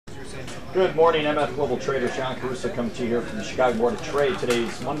Good morning, MF Global Trader John Caruso coming to you here from the Chicago Board of Trade.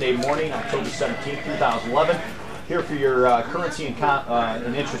 Today's Monday morning, October 17, 2011. Here for your currency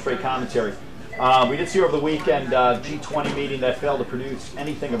and interest rate commentary. We did see over the weekend G20 meeting that failed to produce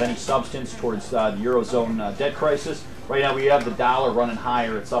anything of any substance towards the Eurozone debt crisis. Right now we have the dollar running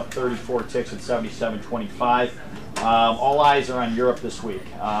higher. It's up 34 ticks at 77.25. All eyes are on Europe this week.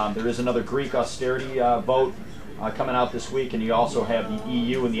 There is another Greek austerity vote coming out this week, and you also have the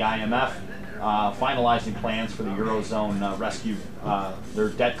EU and the IMF finalizing plans for the Eurozone rescue, their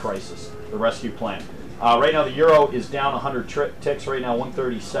debt crisis, the rescue plan. Right now the euro is down 100 ticks right now,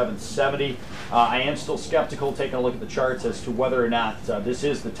 137.70. I am still skeptical taking a look at the charts as to whether or not this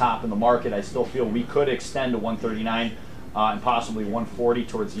is the top in the market. I still feel we could extend to 139 and possibly 140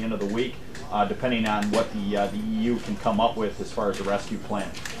 towards the end of the week, depending on what the EU can come up with as far as the rescue plan.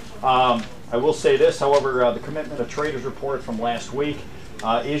 I will say this, however, the Commitment of Traders report from last week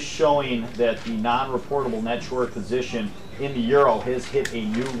is showing that the non-reportable net short position in the euro has hit a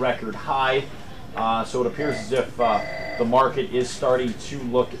new record high. So it appears as if the market is starting to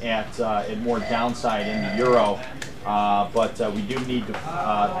look at more downside in the euro. But we do need to,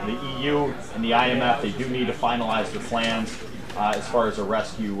 the EU and the IMF, they do need to finalize their plans as far as a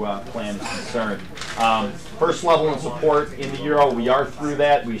rescue plan is concerned. First level of support in the euro, we are through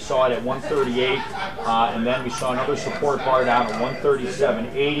that. We saw it at 138, and then we saw another support bar down at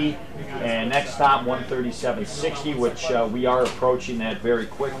 137.80, and next stop 137.60, which we are approaching that very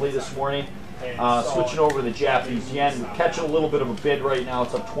quickly this morning. Switching over to the Japanese yen, we're catching a little bit of a bid right now.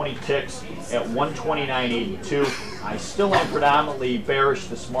 It's up 20 ticks at 129.82. I still am predominantly bearish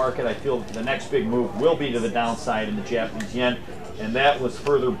this market. I feel that the next big move will be to the downside in the Japanese yen, and that was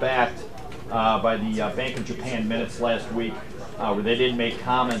further backed by the Bank of Japan minutes last week, where they did make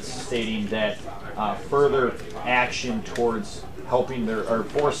comments stating that further action towards helping their or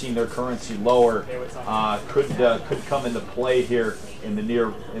forcing their currency lower could come into play here in the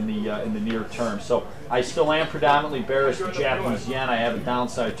near term. So I still am predominantly bearish the Japanese yen. I have a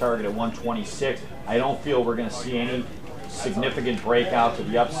downside target at 126. I don't feel we're going to see any significant breakout to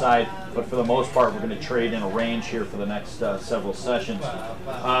the upside, but for the most part, we're going to trade in a range here for the next several sessions.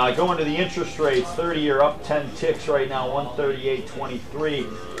 Going to the interest rates, 30-year up 10 ticks right now, 138.23.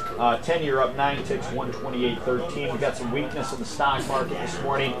 10-year up 9 ticks, 128.13. We got some weakness in the stock market this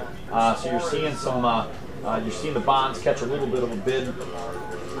morning, so you're seeing you're seeing the bonds catch a little bit of a bid.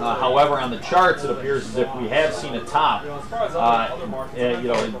 However, on the charts, it appears as if we have seen a top,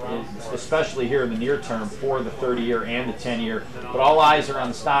 especially here in the near term for the 30-year and the 10-year. But all eyes are on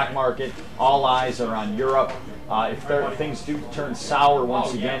the stock market. All eyes are on Europe. If things do turn sour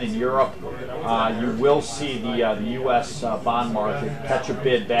once again in Europe, you will see the U.S. bond market catch a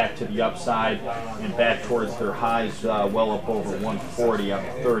bid back to the upside and back towards their highs well up over 140 on the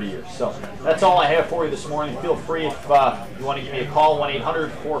 30-year. So that's all I have for you this morning. Feel free if you want to give me a call,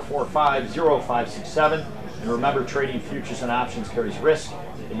 1-800-445-0567. And remember, trading futures and options carries risk.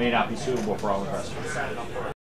 It may not be suitable for all investors.